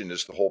 Litigation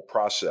is the whole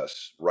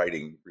process,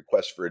 writing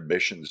requests for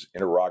admissions,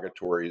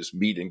 interrogatories,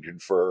 meet and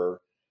confer,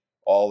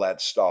 all that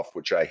stuff,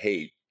 which I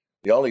hate.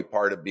 The only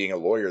part of being a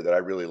lawyer that I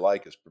really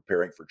like is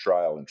preparing for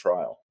trial and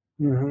trial.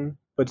 Mm-hmm.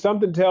 But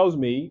something tells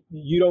me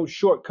you don't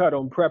shortcut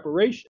on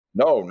preparation.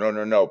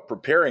 No.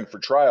 Preparing for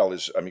trial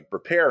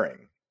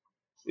preparing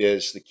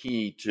is the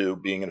key to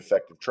being an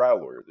effective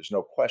trial lawyer. There's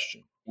no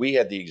question. We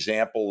had the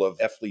example of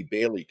F. Lee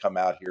Bailey come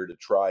out here to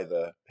try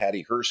the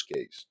Patty Hearst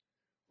case,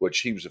 which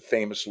he was a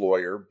famous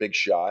lawyer, big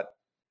shot,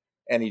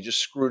 and he just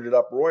screwed it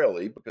up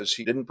royally because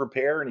he didn't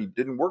prepare and he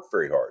didn't work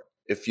very hard.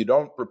 If you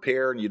don't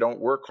prepare and you don't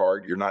work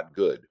hard, you're not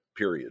good,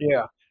 period.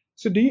 Yeah.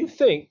 So do you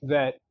think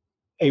that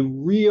a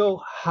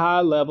real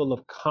high level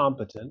of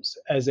competence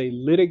as a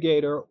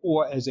litigator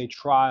or as a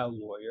trial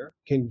lawyer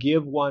can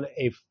give one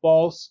a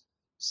false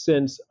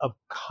sense of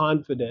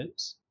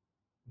confidence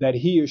that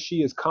he or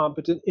she is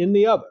competent in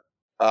the other?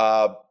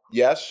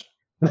 Yes.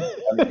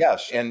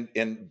 Yes. And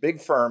in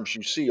big firms,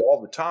 you see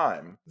all the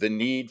time the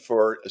need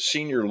for a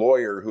senior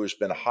lawyer who has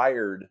been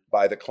hired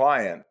by the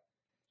client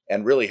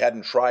and really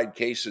hadn't tried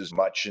cases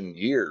much in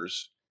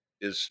years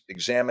is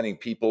examining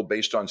people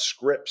based on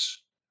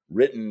scripts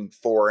written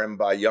for him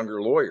by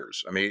younger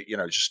lawyers. I mean,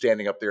 just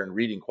standing up there and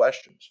reading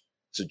questions.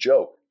 It's a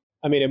joke.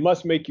 I mean, it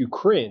must make you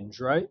cringe,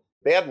 right?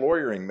 Bad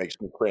lawyering makes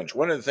me cringe.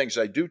 One of the things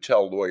I do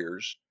tell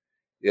lawyers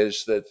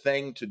is the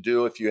thing to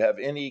do if you have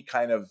any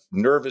kind of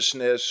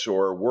nervousness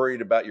or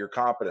worried about your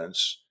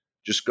competence,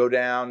 just go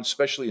down,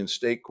 especially in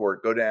state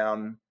court, go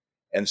down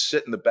and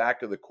sit in the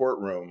back of the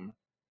courtroom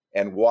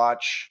and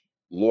watch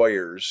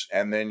lawyers,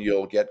 and then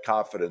you'll get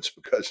confidence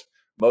because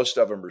most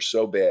of them are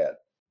so bad.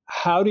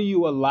 How do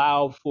you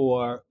allow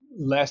for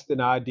less than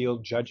ideal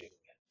judging?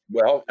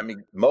 Well,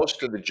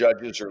 most of the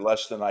judges are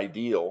less than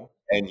ideal,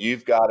 and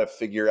you've got to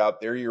figure out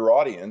they're your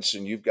audience,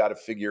 and you've got to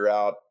figure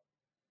out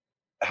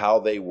how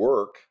they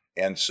work.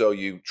 And so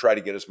you try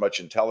to get as much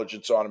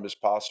intelligence on them as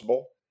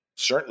possible.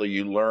 Certainly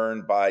you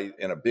learn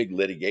in a big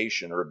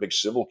litigation or a big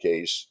civil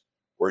case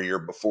where you're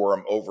before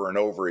them over and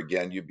over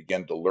again, you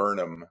begin to learn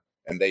them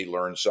and they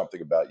learn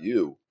something about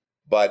you.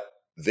 But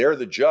they're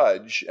the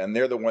judge and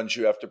they're the ones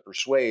you have to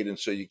persuade. And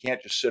so you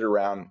can't just sit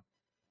around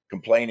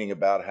complaining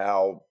about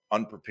how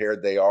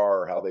unprepared they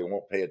are or how they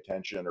won't pay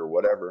attention or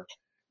whatever.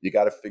 You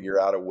got to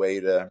figure out a way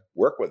to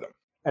work with them.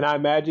 And I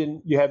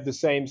imagine you have the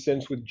same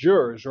sense with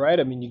jurors, right?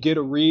 I mean, you get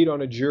a read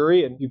on a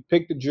jury and you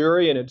pick the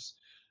jury and it's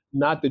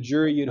not the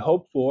jury you'd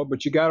hope for,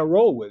 but you got to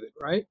roll with it,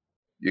 right?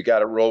 You got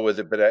to roll with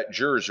it. But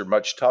jurors are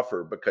much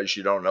tougher because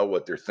you don't know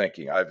what they're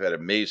thinking. I've had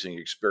amazing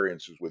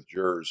experiences with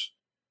jurors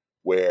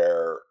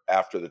where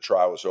after the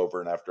trial was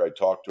over and after I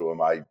talked to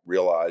them, I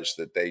realized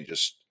that they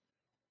just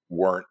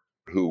weren't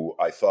who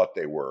I thought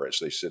they were as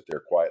they sit there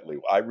quietly.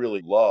 I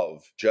really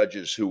love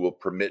judges who will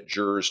permit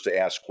jurors to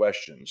ask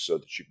questions so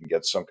that you can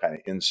get some kind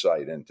of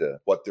insight into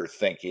what they're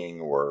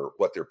thinking or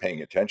what they're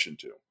paying attention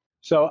to.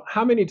 So,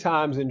 how many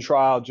times in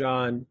trial,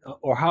 John,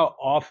 or how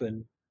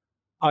often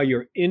are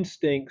your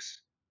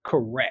instincts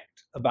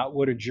correct about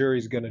what a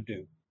jury's going to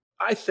do?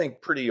 I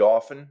think pretty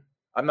often.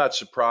 I'm not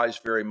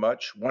surprised very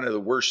much. One of the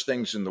worst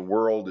things in the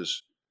world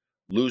is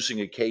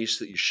losing a case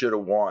that you should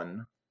have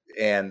won.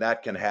 And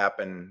that can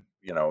happen,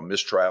 a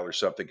mistrial or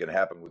something can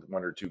happen with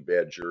one or two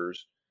bad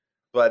jurors.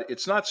 But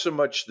it's not so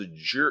much the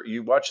jury.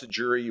 You watch the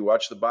jury, you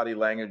watch the body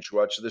language, you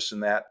watch this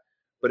and that.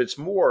 But it's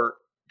more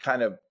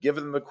kind of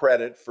giving them the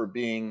credit for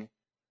being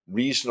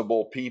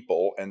reasonable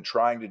people and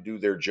trying to do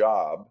their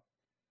job.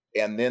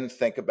 And then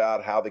think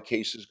about how the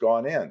case has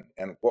gone in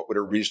and what would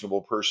a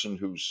reasonable person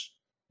who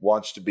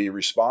wants to be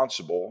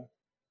responsible,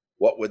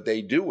 what would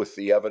they do with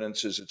the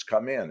evidence as it's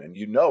come in? And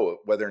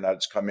whether or not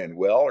it's come in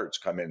well or it's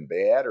come in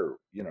bad or,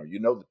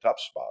 the tough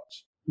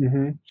spots.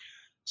 Mm-hmm.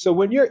 So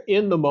when you're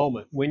in the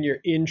moment, when you're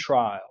in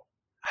trial,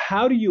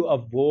 how do you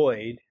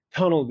avoid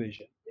tunnel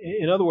vision?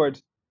 In other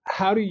words,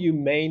 how do you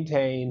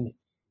maintain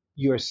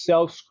your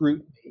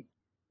self-scrutiny?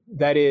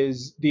 That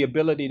is the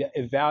ability to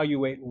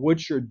evaluate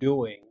what you're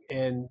doing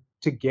and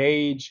to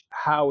gauge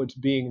how it's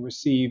being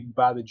received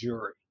by the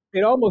jury.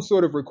 It almost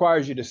sort of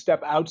requires you to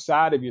step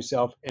outside of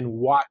yourself and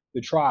watch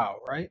the trial,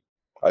 right?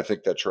 I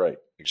think that's right.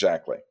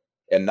 Exactly.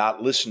 And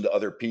not listen to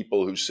other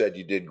people who said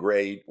you did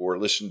great or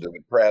listen to the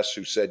press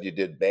who said you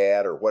did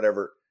bad or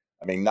whatever.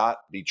 I mean, not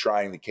be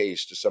trying the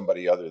case to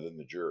somebody other than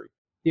the jury.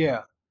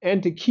 Yeah.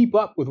 And to keep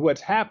up with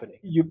what's happening,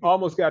 you've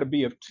almost got to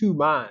be of two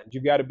minds.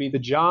 You've got to be the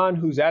John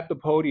who's at the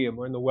podium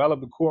or in the well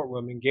of the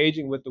courtroom,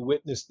 engaging with the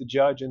witness, the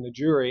judge, and the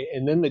jury,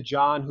 and then the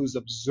John who's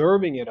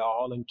observing it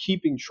all and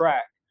keeping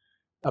track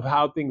of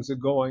how things are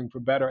going for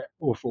better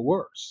or for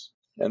worse.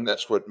 And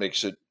that's what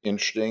makes it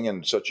interesting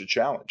and such a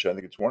challenge. I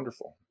think it's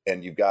wonderful.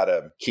 And you've got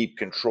to keep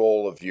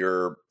control of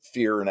your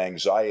fear and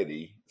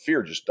anxiety.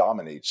 Fear just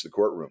dominates the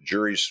courtroom.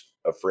 Jury's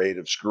afraid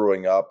of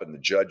screwing up, and the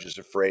judge is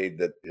afraid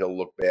that he'll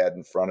look bad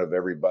in front of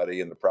everybody,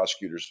 and the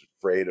prosecutor's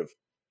afraid of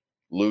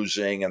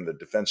losing, and the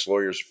defense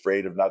lawyer's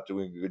afraid of not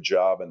doing a good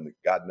job, and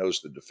God knows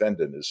the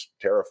defendant is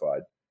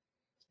terrified.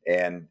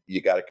 And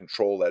you got to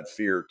control that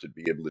fear to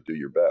be able to do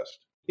your best.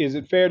 Is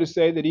it fair to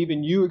say that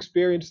even you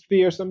experienced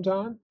fear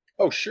sometime?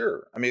 Oh,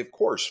 sure. I mean, of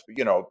course,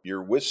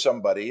 you're with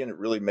somebody and it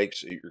really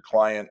makes your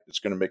client, it's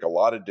going to make a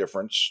lot of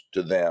difference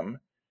to them.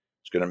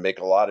 It's going to make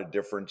a lot of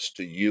difference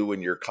to you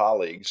and your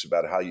colleagues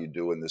about how you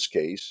do in this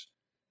case.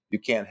 You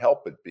can't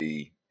help but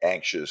be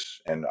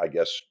anxious and I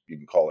guess you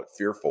can call it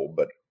fearful,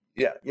 but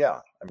yeah,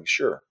 I mean,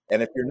 sure.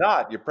 And if you're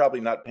not, you're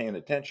probably not paying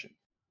attention.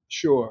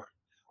 Sure.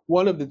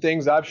 One of the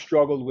things I've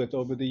struggled with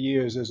over the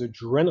years is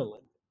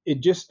adrenaline.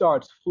 It just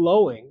starts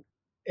flowing.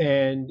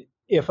 And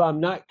if I'm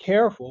not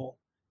careful,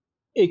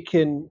 it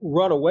can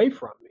run away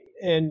from me.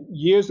 And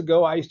years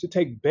ago, I used to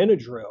take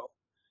Benadryl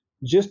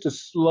just to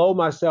slow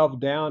myself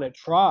down at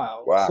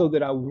trial Wow. so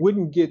that I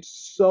wouldn't get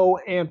so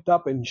amped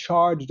up and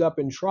charged up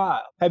in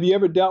trial. Have you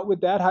ever dealt with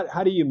that?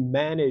 How do you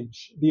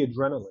manage the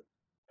adrenaline?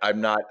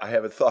 I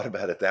haven't thought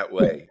about it that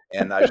way.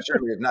 And I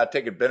certainly have not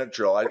taken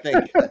Benadryl.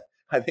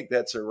 I think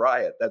that's a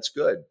riot. That's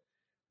good.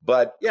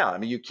 But yeah, I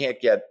mean, you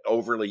can't get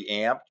overly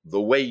amped.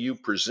 The way you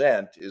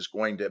present is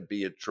going to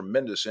be a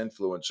tremendous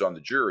influence on the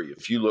jury.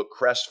 If you look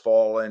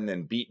crestfallen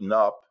and beaten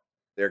up,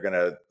 they're going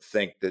to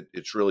think that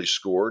it's really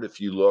scored. If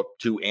you look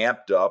too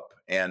amped up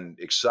and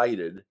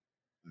excited,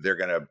 they're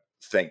going to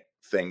think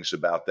things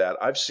about that.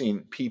 I've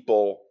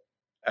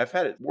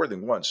had it more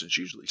than once. It's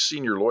usually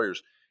senior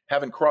lawyers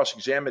haven't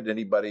cross-examined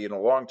anybody in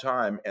a long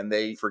time, and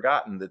they've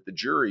forgotten that the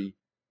jury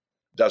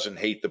doesn't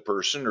hate the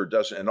person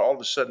and all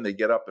of a sudden they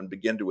get up and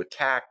begin to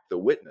attack the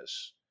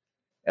witness.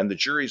 And the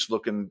jury's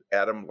looking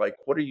at them like,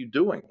 what are you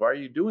doing? Why are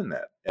you doing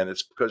that? And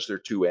it's because they're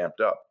too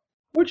amped up.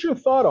 What's your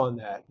thought on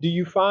that? Do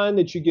you find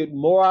that you get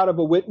more out of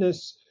a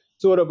witness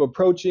sort of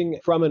approaching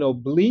from an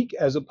oblique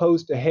as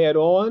opposed to head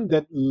on,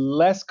 that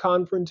less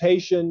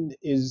confrontation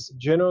is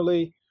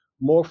generally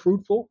more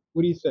fruitful?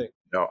 What do you think?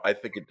 No, I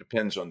think it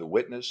depends on the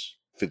witness.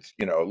 If it's,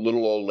 a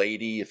little old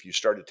lady, if you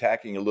start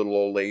attacking a little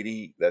old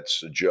lady,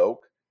 that's a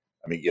joke.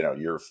 I mean,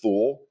 you're a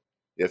fool.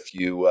 If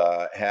you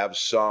have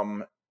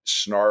some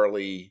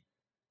snarly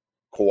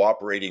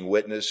cooperating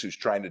witness who's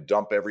trying to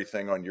dump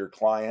everything on your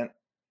client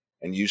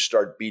and you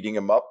start beating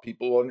him up,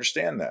 people will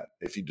understand that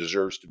if he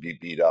deserves to be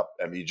beat up.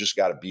 I mean, you just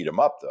got to beat him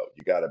up, though.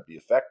 You got to be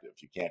effective.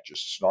 You can't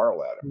just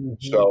snarl at him.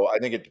 Mm-hmm. So I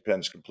think it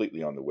depends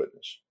completely on the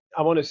witness.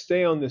 I want to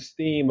stay on this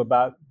theme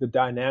about the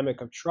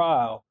dynamic of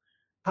trial.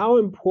 How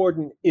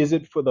important is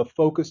it for the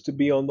focus to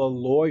be on the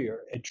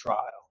lawyer at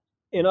trial?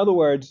 In other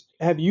words,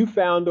 have you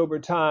found over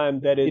time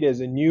that it is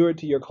inured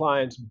to your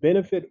client's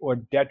benefit or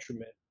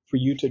detriment for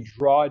you to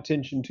draw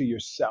attention to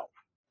yourself?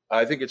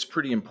 I think it's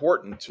pretty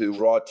important to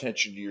draw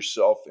attention to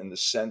yourself in the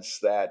sense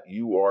that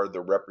you are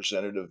the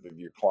representative of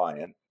your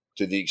client.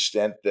 To the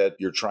extent that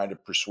you're trying to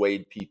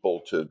persuade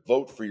people to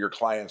vote for your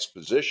client's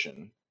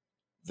position,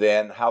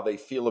 then how they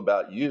feel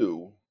about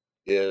you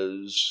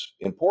is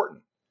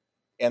important.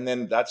 And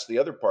then that's the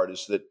other part,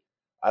 is that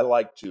I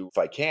like to, if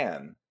I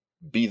can,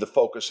 be the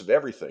focus of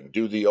everything.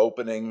 Do the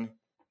opening,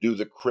 do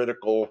the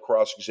critical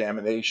cross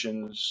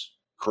examinations,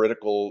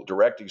 critical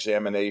direct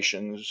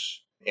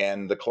examinations,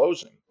 and the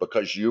closing,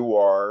 because you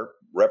are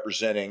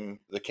representing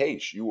the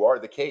case. You are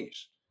the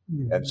case.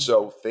 Mm-hmm. And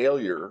so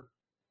failure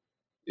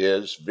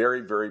is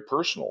very, very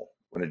personal.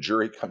 When a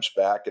jury comes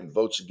back and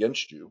votes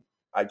against you,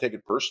 I take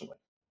it personally.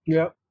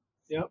 Yep.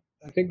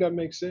 I think that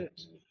makes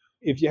sense.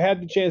 If you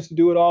had the chance to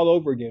do it all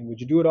over again,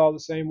 would you do it all the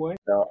same way?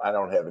 No, I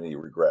don't have any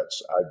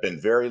regrets. I've been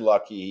very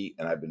lucky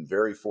and I've been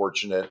very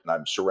fortunate, and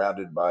I'm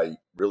surrounded by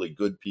really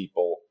good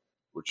people,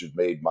 which has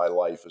made my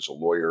life as a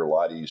lawyer a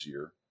lot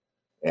easier.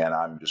 And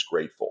I'm just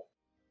grateful.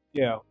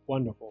 Yeah,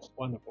 wonderful.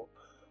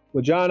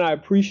 Well, John, I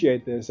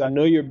appreciate this. I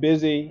know you're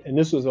busy, and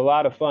this was a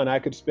lot of fun. I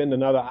could spend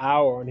another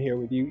hour on here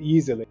with you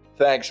easily.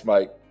 Thanks,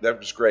 Mike. That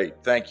was great.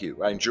 Thank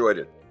you. I enjoyed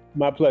it.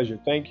 My pleasure.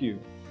 Thank you.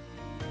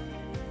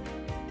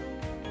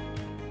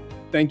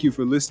 Thank you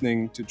for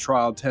listening to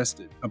Trial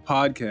Tested, a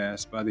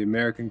podcast by the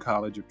American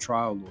College of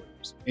Trial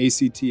Lawyers.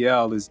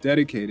 ACTL is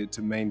dedicated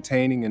to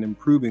maintaining and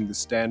improving the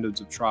standards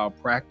of trial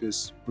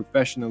practice,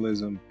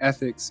 professionalism,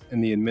 ethics,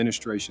 and the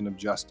administration of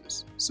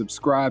justice.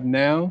 Subscribe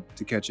now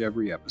to catch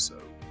every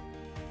episode.